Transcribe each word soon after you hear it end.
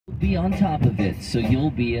be on top of it so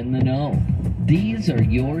you'll be in the know. These are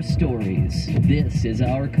your stories. This is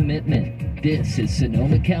our commitment. This is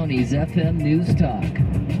Sonoma County's FM News Talk.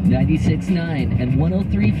 96.9 and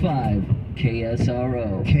 103.5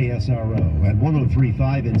 KSRO. KSRO at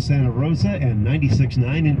 103.5 in Santa Rosa and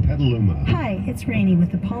 96.9 in Petaluma. Hi, it's Rainey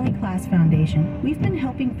with the Poly Class Foundation. We've been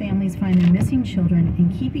helping families find their missing children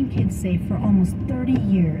and keeping kids safe for almost 30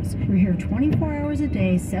 years. We're here 24 hours a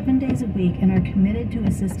day, 7 days a week, and are committed to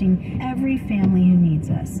assisting every family who needs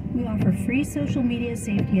us. We offer free social media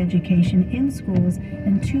safety education in schools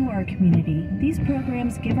and to our community. These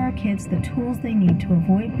programs give our kids the tools they need to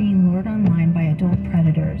avoid being lured online by adult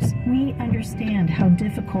predators. We understand how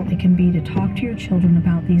difficult it can be to talk to your children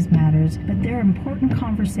about these matters, but they're important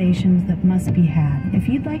conversations that must be had. If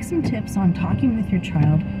you'd like some tips on talking with your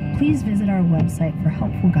child, please visit our website for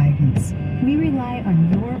helpful guidance. We rely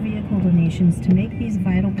on your vehicle donations to make these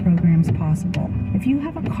vital programs possible. If you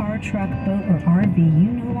have a car, truck, boat, or RV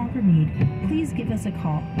you no longer need, please give us a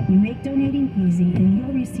call. We make donating easy and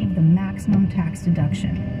you'll receive the maximum tax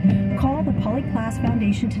deduction. Call the Poly Class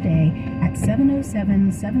Foundation today at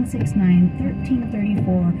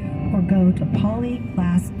 707-769-1334 or go to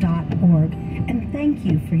polyclass.org. And thank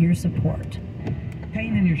you for your support.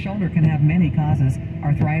 Pain in your shoulder can have many causes: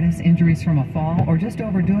 arthritis, injuries from a fall, or just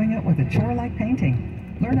overdoing it with a chore like painting.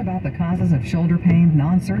 Learn about the causes of shoulder pain,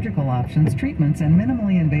 non-surgical options, treatments, and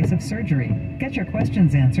minimally invasive surgery. Get your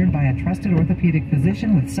questions answered by a trusted orthopedic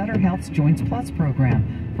physician with Sutter Health's Joints Plus program.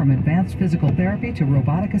 From advanced physical therapy to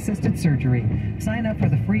robotic-assisted surgery. Sign up for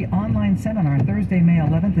the free online seminar Thursday, May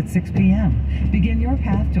 11th at 6 p.m. Begin your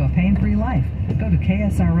path to a pain-free life. Go to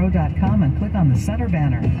ksro.com and click on the Sutter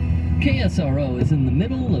banner. KSRO is in the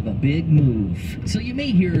middle of a big move, so you may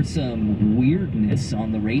hear some weirdness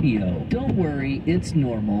on the radio. Don't worry, it's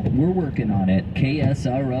normal. We're working on it.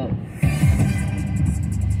 KSRO.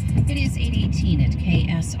 It is 8:18 at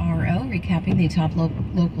KSRO, recapping the top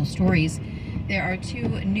local stories. There are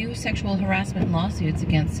two new sexual harassment lawsuits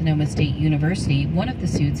against Sonoma State University. One of the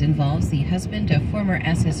suits involves the husband of former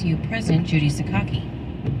SSU president Judy Sakaki.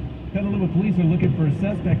 Petaluma police are looking for a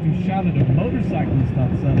suspect who shot at a motorcyclist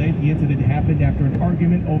on Sunday. The incident happened after an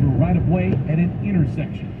argument over right-of-way at an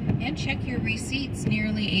intersection. And check your receipts.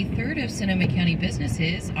 Nearly a third of Sonoma County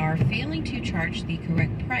businesses are failing to charge the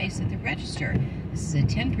correct price at the register. This is a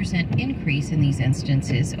 10% increase in these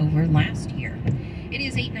instances over last year. It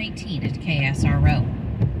is 8:19 at KSRO.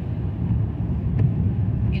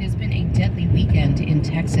 It has been a deadly weekend in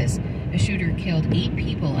Texas. A shooter killed 8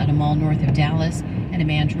 people at a mall north of Dallas, and a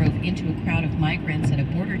man drove into a crowd of migrants at a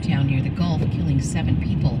border town near the Gulf, killing 7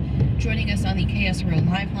 people. Joining us on the KSRO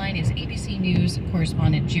Live Line is ABC News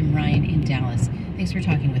correspondent Jim Ryan in Dallas. Thanks for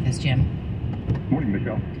talking with us, Jim. Good morning,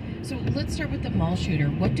 Michelle. So let's start with the mall shooter.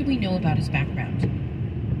 What do we know about his background?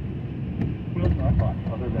 Well, not much,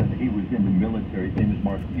 other than he was in the military. His name is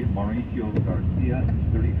Mauricio Garcia. He's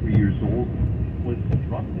 33 years old. Was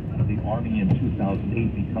drafted out of the Army in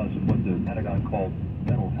 2008 because of what the Pentagon called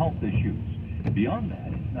mental health issues. Beyond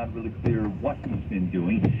that, it's not really clear what he's been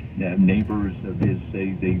doing. Neighbors of his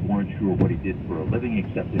say they weren't sure what he did for a living,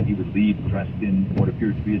 except that he would leave dressed in what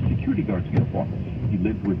appeared to be a security guard's uniform. He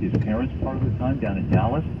lived with his parents part of the time down in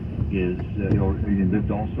Dallas. He lived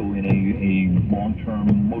also in a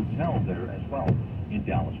long-term motel there as well in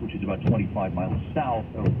Dallas, which is about 25 miles south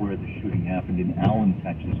of where the shooting happened in Allen,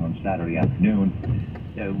 Texas on Saturday afternoon.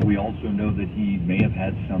 We also know that he may have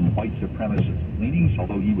had some white supremacist leanings,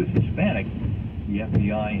 although he was Hispanic. The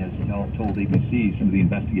FBI has told ABC, some of the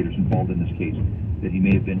investigators involved in this case, that he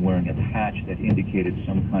may have been wearing a patch that indicated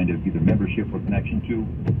some kind of either membership or connection to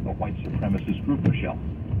a white supremacist group, Michelle.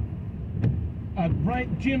 Right,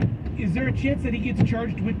 Jim, is there a chance that he gets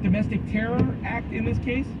charged with domestic terror act in this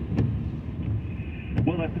case?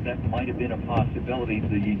 Well, that might have been a possibility.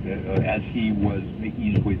 As he was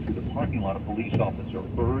making his way through the parking lot, a police officer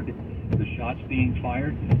heard the shots being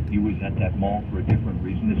fired. He was at that mall for a different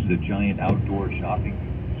reason. This is a giant outdoor shopping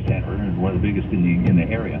center and one of the biggest in the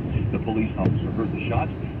area. The police officer heard the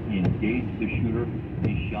shots. He engaged the shooter.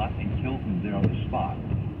 He shot and killed him there on the spot.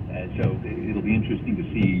 So it'll be interesting to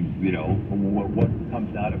see, what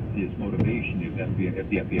comes out of his motivation if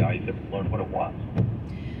the FBI is able to learn what it was.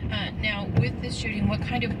 Now, with this shooting, what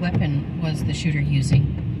kind of weapon was the shooter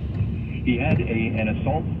using? He had an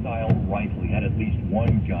assault-style rifle. He had at least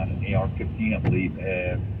one gun, an AR-15, I believe,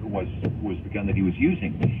 was the gun that he was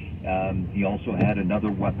using. He also had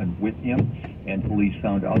another weapon with him, and police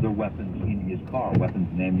found other weapons in his car, weapons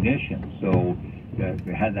and ammunition. So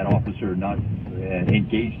had that officer not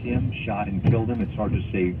engaged him, shot and killed him, it's hard to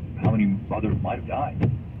say how many others might have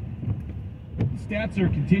died. Stats are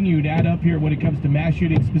continuing to add up here when it comes to mass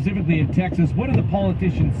shootings, specifically in Texas. What are the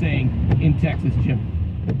politicians saying in Texas, Jim?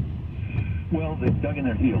 Well, they've dug in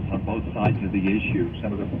their heels on both sides of the issue.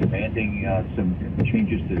 Some of them demanding some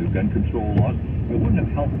changes to gun control laws. It wouldn't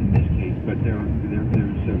have helped in this case, but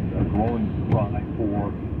there's a growing cry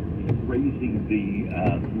for raising the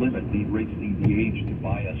limit, raising the age to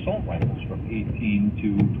buy assault rifles from 18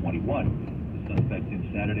 to 21. The suspect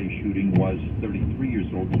in Saturday's shooting was 33 years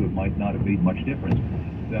old, so it might not have made much difference.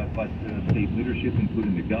 But state leadership,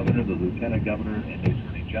 including the governor, the lieutenant governor, and the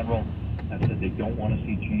attorney general, have said they don't want to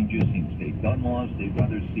see changes in state gun laws. They'd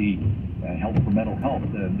rather see help for mental health.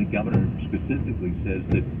 The governor specifically says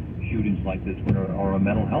that shootings like this one are a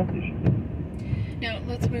mental health issue. Now,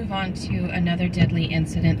 let's move on to another deadly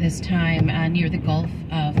incident, this time near the Gulf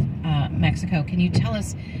of Mexico. Can you tell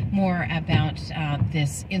us more about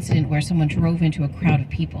this incident where someone drove into a crowd of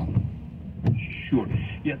people? Sure.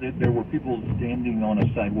 Yeah, there were people standing on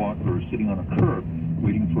a sidewalk or sitting on a curb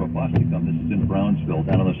waiting for a bus to come. This is in Brownsville,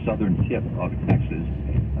 down on the southern tip of Texas,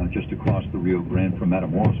 just across the Rio Grande from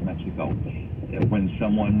Matamoros, Mexico. When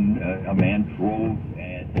a man drove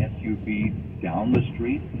an SUV down the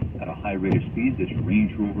street at a high rate of speed, this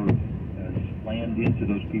Range Rover slammed into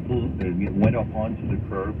those people, went up onto the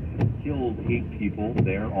curb, killed 8 people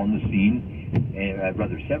there on the scene,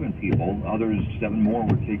 rather 7 people. Others, 7 more,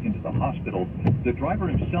 were taken to the hospital. The driver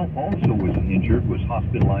himself also was injured, was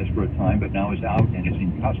hospitalized for a time, but now is out and is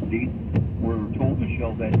in custody. We're told,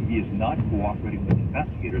 Michelle, that he is not cooperating with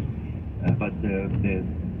investigators, but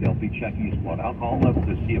they'll be checking his blood alcohol level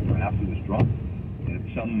to see if perhaps he was drunk.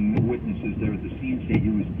 Some witnesses there at the scene say he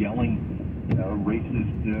was yelling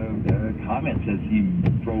racist comments as he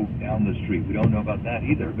drove down the street. We don't know about that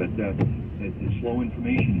either, but it's slow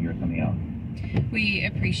information here coming out. We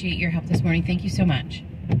appreciate your help this morning. Thank you so much.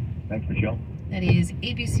 Thanks, Michelle. That is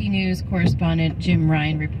ABC News correspondent Jim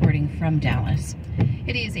Ryan reporting from Dallas.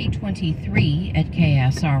 It is 8:23 at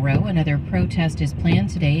KSRO. Another protest is planned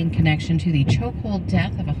today in connection to the chokehold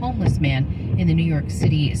death of a homeless man in the New York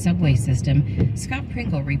City subway system. Scott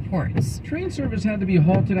Pringle reports. Train service had to be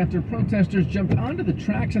halted after protesters jumped onto the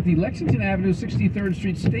tracks at the Lexington Avenue 63rd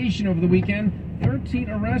Street station over the weekend. 13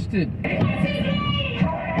 arrested.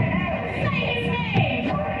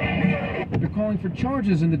 They're calling for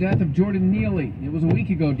charges in the death of Jordan Neely. It was a week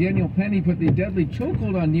ago Daniel Penny put the deadly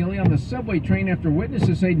chokehold on Neely on the subway train after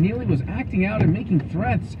witnesses say Neely was acting out and making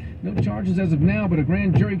threats. No charges as of now, but a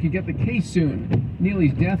grand jury could get the case soon.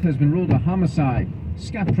 Neely's death has been ruled a homicide.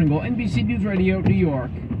 Scott Pringle, NBC News Radio, New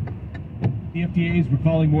York. The FDA is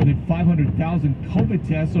recalling more than 500,000 COVID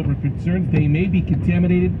tests over concerns they may be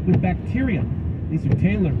contaminated with bacteria. Lisa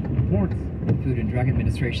Taylor reports. The Food and Drug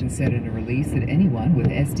Administration said in a release that anyone with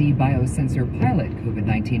SD biosensor pilot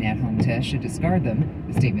COVID-19 at-home tests should discard them.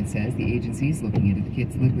 The statement says the agency is looking into the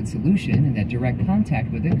kit's liquid solution and that direct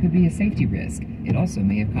contact with it could be a safety risk. It also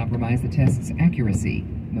may have compromised the test's accuracy.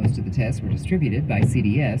 Most of the tests were distributed by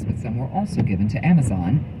CDS, but some were also given to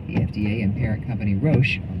Amazon. The FDA and parent company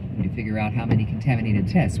Roche are looking to figure out how many contaminated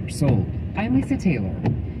tests were sold. I'm Lisa Taylor.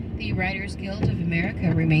 The Writers Guild of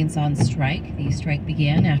America remains on strike. The strike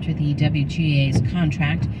began after the WGA's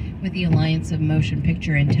contract with the Alliance of Motion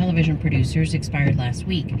Picture and Television Producers expired last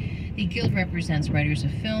week. The Guild represents writers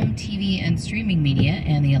of film, TV, and streaming media,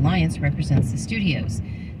 and the Alliance represents the studios.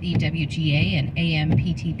 The WGA and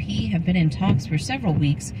AMPTP have been in talks for several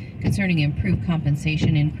weeks concerning improved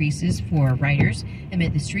compensation increases for writers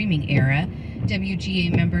amid the streaming era. WGA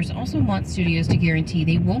members also want studios to guarantee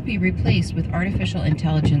they won't be replaced with artificial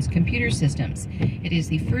intelligence computer systems. It is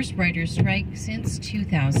the first writers' strike since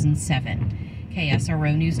 2007.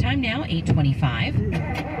 KSRO News Time now, 8:25.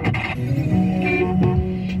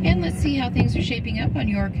 And let's see how things are shaping up on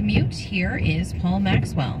your commute. Here is Paul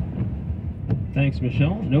Maxwell. Thanks,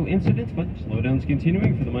 Michelle. No incidents, but slowdowns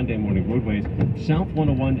continuing for the Monday morning roadways. South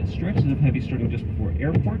 101 stretches of heavy starting just before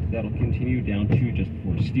Airport. That'll continue down to just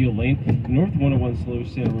before Steel Lane. North 101 slows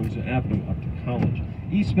Santa Rosa Avenue up to College.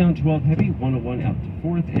 Eastbound 12 heavy, 101 out to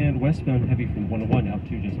 4th, and westbound heavy from 101 out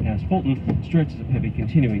to just past Fulton. Stretches of heavy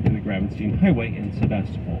continuing to the Gravenstein Highway in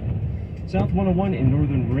Sebastopol. South 101 in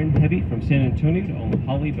northern Marin heavy from San Antonio to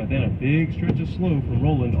Olmopoli, but then a big stretch of slow from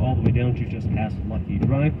Roland all the way down to just past Lucky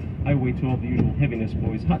Drive. Highway 12, the usual heaviness,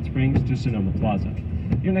 Boys Hot Springs to Sonoma Plaza.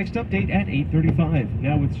 Your next update at 8:35.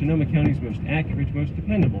 Now with Sonoma County's most accurate, most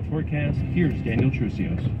dependable forecast, here's Daniel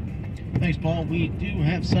Trucios. Thanks, Paul. We do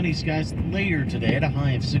have sunny skies later today at a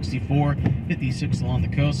high of 64, 56 along the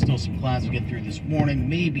coast. Still some clouds to get through this morning.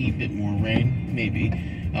 Maybe a bit more rain, maybe.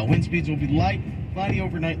 Wind speeds will be light. Cloudy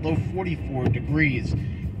overnight, low 44 degrees.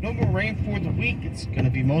 No more rain for the week. It's going to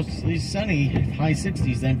be mostly sunny, high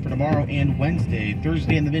 60s then for tomorrow and Wednesday.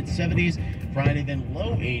 Thursday in the mid-70s, Friday then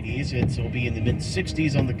low 80s. It'll be in the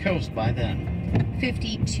mid-60s on the coast by then.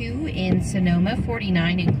 52 in Sonoma,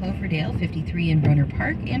 49 in Cloverdale, 53 in Runner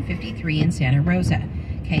Park, and 53 in Santa Rosa.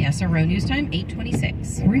 KSRO News Time,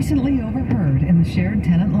 8:26. Recently overheard in the shared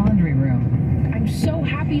tenant laundry room. I'm so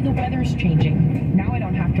happy the weather's changing. Now I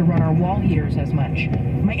don't have to run our wall heaters as much.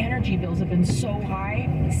 My energy bills have been so high.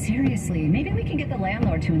 Seriously, maybe we can get the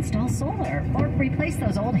landlord to install solar or replace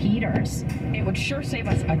those old heaters. It would sure save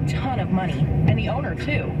us a ton of money, and the owner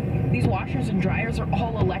too. These washers and dryers are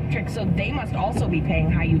all electric, so they must also be paying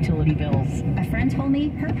high utility bills. A friend told me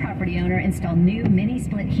her property owner installed new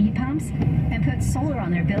mini-split heat pumps and put solar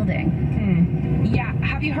on their building. Yeah,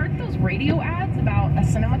 have you heard those radio ads about a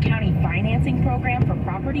Sonoma County financing program for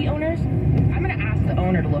property owners? I'm going to ask the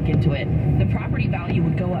owner to look into it. The property value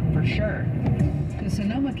would go up for sure. The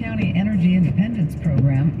Sonoma County Energy Independence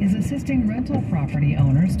Program is assisting rental property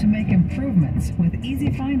owners to make improvements with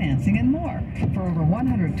easy financing and more for over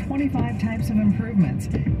 125 types of improvements.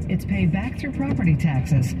 It's paid back through property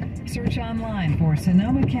taxes. Search online for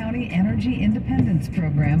Sonoma County Energy Independence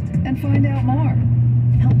Program and find out more.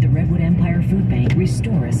 Help the Redwood Empire Food Bank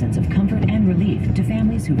restore a sense of comfort and relief to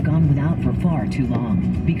families who've gone without for far too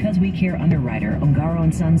long. Because We Care underwriter Ongaro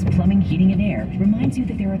 & Sons Plumbing, Heating and Air reminds you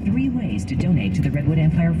that there are 3 ways to donate to the Redwood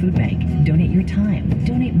Empire Food Bank. Donate your time,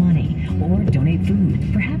 donate money, or donate food.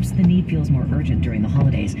 Perhaps the need feels more urgent during the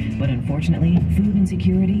holidays, but unfortunately, food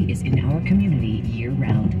insecurity is in our community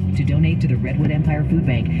year-round. To donate to the Redwood Empire Food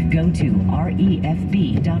Bank, go to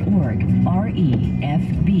refb.org,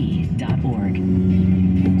 refb.org.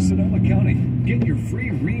 Sonoma County, get your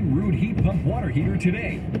free Ream Root heat pump water heater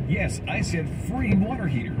today. Yes, I said free water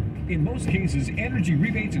heater. In most cases, energy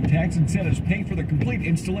rebates and tax incentives pay for the complete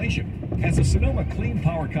installation. As a Sonoma Clean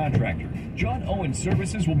Power contractor, John Owen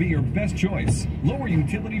Services will be your best choice. Lower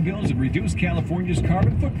utility bills and reduce California's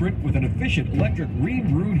carbon footprint with an efficient electric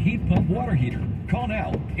Ream Root heat pump water heater. Call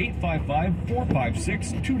now,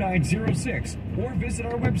 855-456-2906, or visit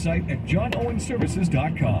our website at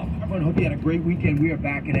johnowenservices.com. Everyone, hope you had a great weekend. We are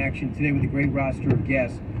back in action today with a great roster of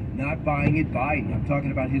guests. Not buying it, Biden. I'm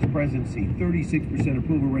talking about his presidency. 36%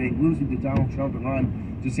 approval rating, losing to Donald Trump and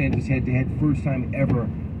Ron DeSantis head-to-head, first time ever.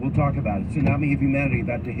 We'll talk about it. Tsunami of humanity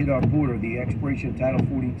about to hit our border, the expiration of Title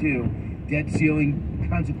 42, debt ceiling,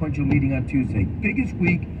 consequential meeting on Tuesday. Biggest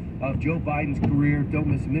week of Joe Biden's career. Don't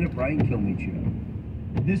miss a minute. Brian Kilmeade Show.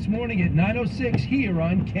 This morning at 9:06 here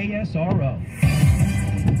on KSRO.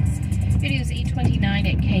 It is 8:29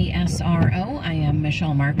 at KSRO. I am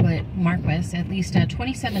Michelle Marquez. At least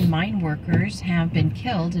 27 mine workers have been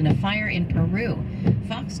killed in a fire in Peru.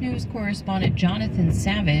 Fox News correspondent Jonathan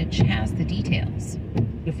Savage has the details.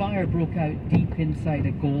 The fire broke out deep inside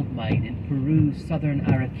a gold mine in Peru's southern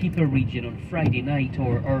Arequipa region on Friday night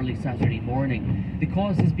or early Saturday morning. The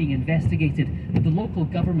cause is being investigated, but the local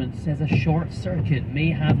government says a short circuit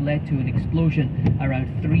may have led to an explosion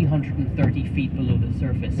around 330 feet below the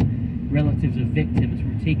surface. Relatives of victims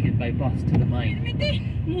were taken by bus to the mine.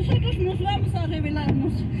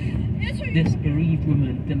 This bereaved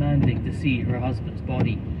woman demanding to see her husband's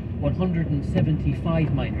body.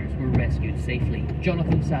 175 miners were rescued safely.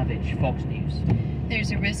 Jonathan Savage, Fox News.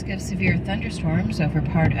 There's a risk of severe thunderstorms over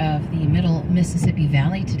part of the middle Mississippi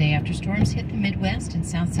Valley today after storms hit the Midwest and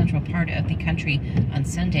south central part of the country on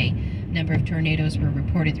Sunday. A number of tornadoes were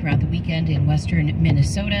reported throughout the weekend in western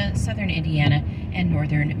Minnesota, southern Indiana, and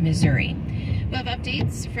northern Missouri. We'll have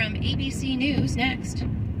updates from ABC News next.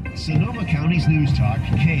 Sonoma County's News Talk,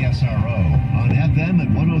 KSRO, on FM at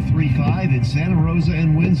 103.5 in Santa Rosa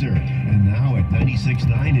and Windsor, and now at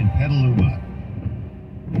 96.9 in Petaluma.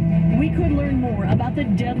 We could learn more about the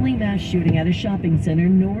deadly mass shooting at a shopping center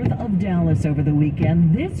north of Dallas over the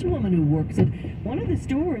weekend. This woman who works at one of the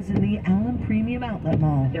stores in the Allen Premium Outlet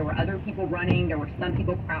Mall. There were other people running. There were some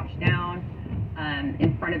people crouched down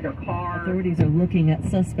in front of their car. Authorities are looking at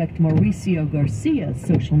suspect Mauricio Garcia's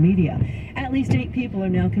social media. At least 8 people are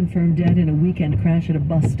now confirmed dead in a weekend crash at a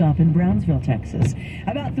bus stop in Brownsville, Texas.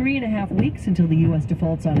 About 3.5 weeks until the U.S.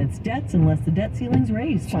 defaults on its debts unless the debt ceiling's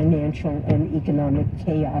raised. Financial and economic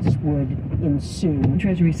chaos would ensue.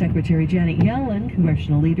 Treasury Secretary Janet Yellen,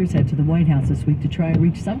 congressional leaders head to the White House this week to try and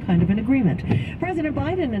reach some kind of an agreement. President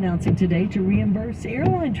Biden announcing today to reimburse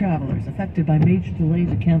airline travelers affected by major delays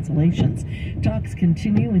or cancellations. Talks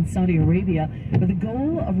continue in Saudi Arabia with the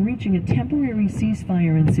goal of reaching a temporary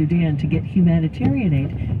ceasefire in Sudan to get humanitarian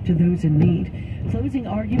aid to those in need. Closing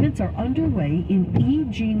arguments are underway in E.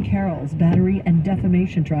 Jean Carroll's battery and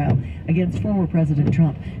defamation trial against former President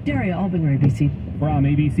Trump. Daria Albinger, ABC. From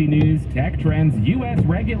ABC News Tech Trends, U.S.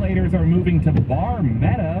 regulators are moving to bar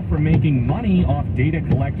Meta from making money off data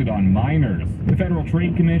collected on minors. The Federal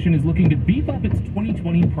Trade Commission is looking to beef up its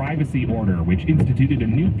 2020 privacy order, which instituted a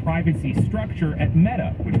new privacy structure at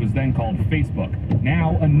Meta, which was then called Facebook.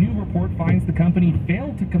 Now, a new report finds the company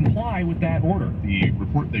failed to comply with that order. The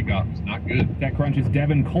report they got was not good. TechCrunch's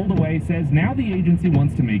Devin Coldaway says now the agency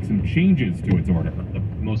wants to make some changes to its order. The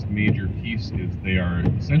most major piece is they are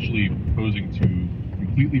essentially proposing to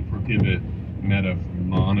completely prohibit Meta from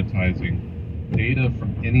monetizing data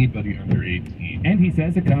from anybody under 18. And he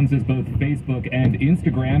says it comes as both Facebook and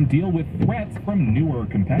Instagram deal with threats from newer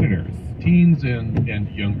competitors. Teens and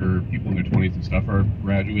younger people in their 20s and stuff are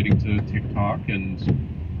graduating to TikTok and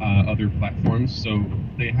other platforms, so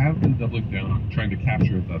they have been doubling down on trying to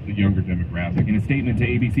capture the younger demographic. In a statement to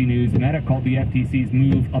ABC News, Meta called the FTC's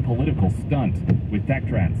move a political stunt. With Tech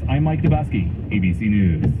Trends, I'm Mike Dubusky, ABC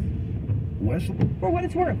News. For what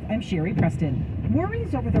it's worth, I'm Sherry Preston.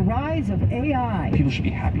 Worries over the rise of AI. People should be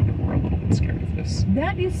happy that we're a little bit scared of this.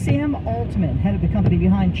 That is Sam Altman, head of the company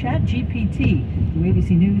behind ChatGPT, to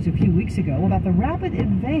ABC News a few weeks ago about the rapid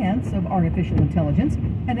advance of artificial intelligence,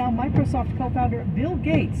 and now Microsoft co-founder Bill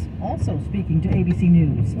Gates also speaking to ABC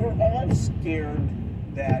News. We're all scared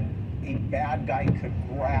that a bad guy could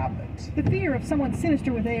grab it. The fear of someone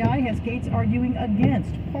sinister with AI has Gates arguing against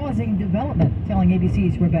pausing development, telling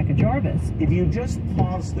ABC's Rebecca Jarvis. If you just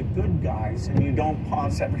pause the good guys and you don't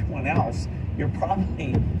pause everyone else, you're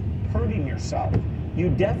probably hurting yourself. You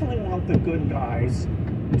definitely want the good guys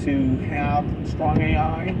to have strong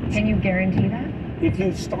AI. Can you guarantee that? If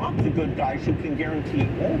you stop the good guys, you can guarantee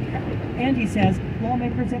it won't happen. And he says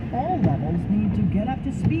lawmakers at all levels need to get up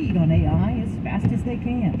to speed on AI as fast as they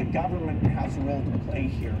can. The government has a role to play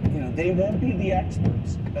here. They won't be the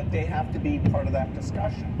experts, but they have to be part of that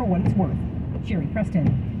discussion. For what it's worth, Sherry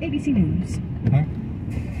Preston, ABC News.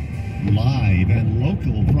 Live and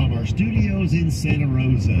local from our studios in Santa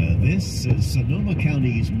Rosa, this is Sonoma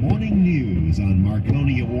County's Morning News on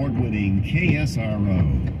Marconi Award-winning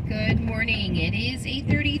KSRO. Good morning. It is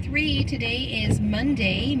 8:33. Today is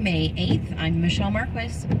Monday, May 8th. I'm Michelle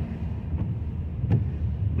Marquez.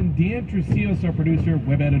 And Dan Trucios, our producer,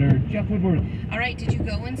 web editor, Jeff Woodward. All right, did you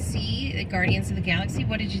go and see the Guardians of the Galaxy?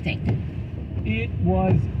 What did you think? It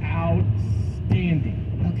was outstanding.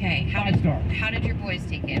 Okay. How did your boys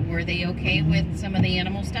take it? Were they okay with some of the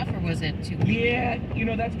animal stuff, or was it too creepy? Yeah,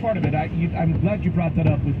 that's part of it. I'm glad you brought that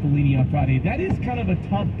up with Fellini on Friday. That is kind of a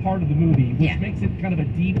tough part of the movie, which makes it kind of a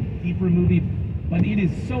deeper movie. But it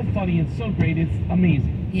is so funny and so great. It's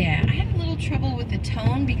amazing. Yeah, I had a little trouble with the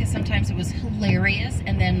tone because sometimes it was hilarious,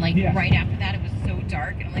 and then right after that it was so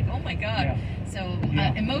dark, and I'm like, oh my god. Yeah. So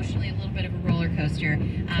emotionally a little bit of a roller coaster,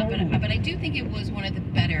 but I do think it was one of the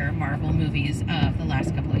better Marvel movies of the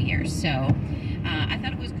last couple of years. So I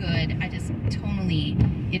thought it was good. I just tonally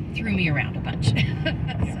it threw me around a bunch.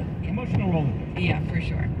 Emotional roller. Yeah, for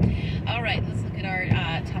sure. All right, let's look at our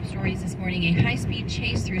top stories this morning. A high-speed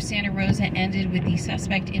chase through Santa Rosa ended with the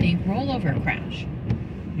suspect in a rollover crash.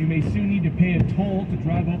 You may soon need to pay a toll to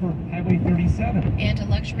drive over Highway 37. And a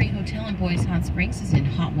luxury hotel in Boys Hot Springs is in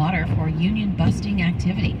hot water for union-busting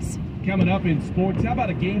activities. Coming up in sports, how about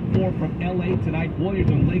a Game 4 from L.A. tonight? Warriors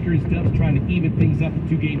and Lakers, Dubs trying to even things up to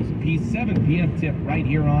 2 games apiece. 7 p.m. tip right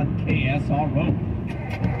here on KSRO.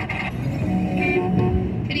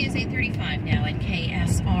 It is 8:35 now at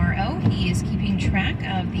KSRO. He is keeping track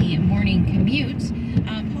of the morning commute.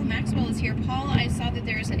 Paul Maxwell is here. Paul, I saw that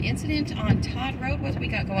there's an incident on Todd Road. What do we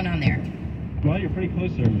got going on there? Well, you're pretty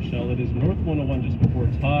close there, Michelle. It is North 101 just before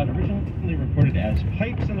Todd. Originally reported as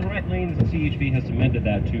pipes in the right lane. The CHP has amended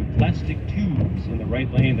that to plastic tubes in the right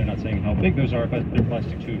lane. They're not saying how big those are, but they're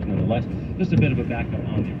plastic tubes nonetheless. Just a bit of a backup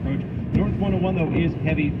on the approach. North 101, though, is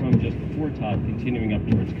heavy from just before Todd, continuing up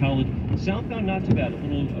towards College. Southbound, not too bad. A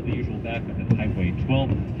little of the usual backup at Highway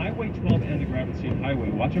 12. Highway 12 and the Gramercy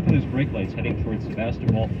Highway. Watch out for those brake lights heading towards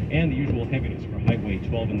Sebastopol, and the usual heaviness for Highway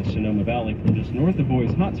 12 in the Sonoma Valley from just north of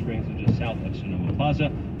Boys Hot Springs and just south of Sonoma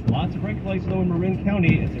Plaza. Lots of brake lights, though, in Marin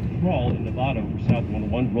County. It's a crawl in Nevada for South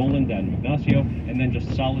 101, rolling down to Ignacio, and then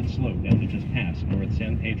just solid slope down to just past North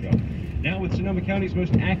San Pedro. Now with Sonoma County's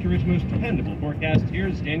most accurate, most dependable forecast,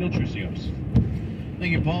 here's Daniel Trucios.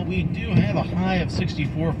 Thank you, Paul. We do have a high of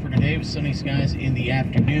 64 for today with sunny skies in the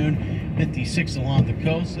afternoon. 56 along the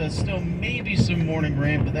coast. Still maybe some morning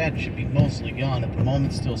rain, but that should be mostly gone. At the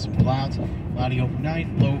moment, still some clouds. Cloudy overnight,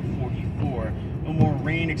 low 44. No more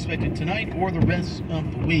rain expected tonight or the rest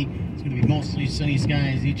of the week. It's going to be mostly sunny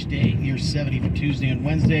skies each day, near 70 for Tuesday and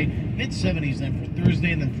Wednesday, mid-70s then for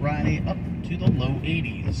Thursday, and then Friday up to to the low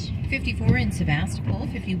 80s. 54 in Sebastopol,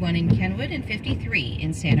 51 in Kenwood, and 53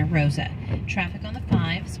 in Santa Rosa. Traffic on the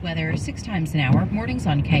 5s, weather 6 times an hour, mornings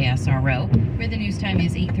on KSRO, where the news time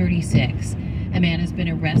is 8:36. A man has been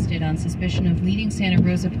arrested on suspicion of leading Santa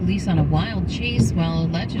Rosa police on a wild chase while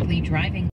allegedly driving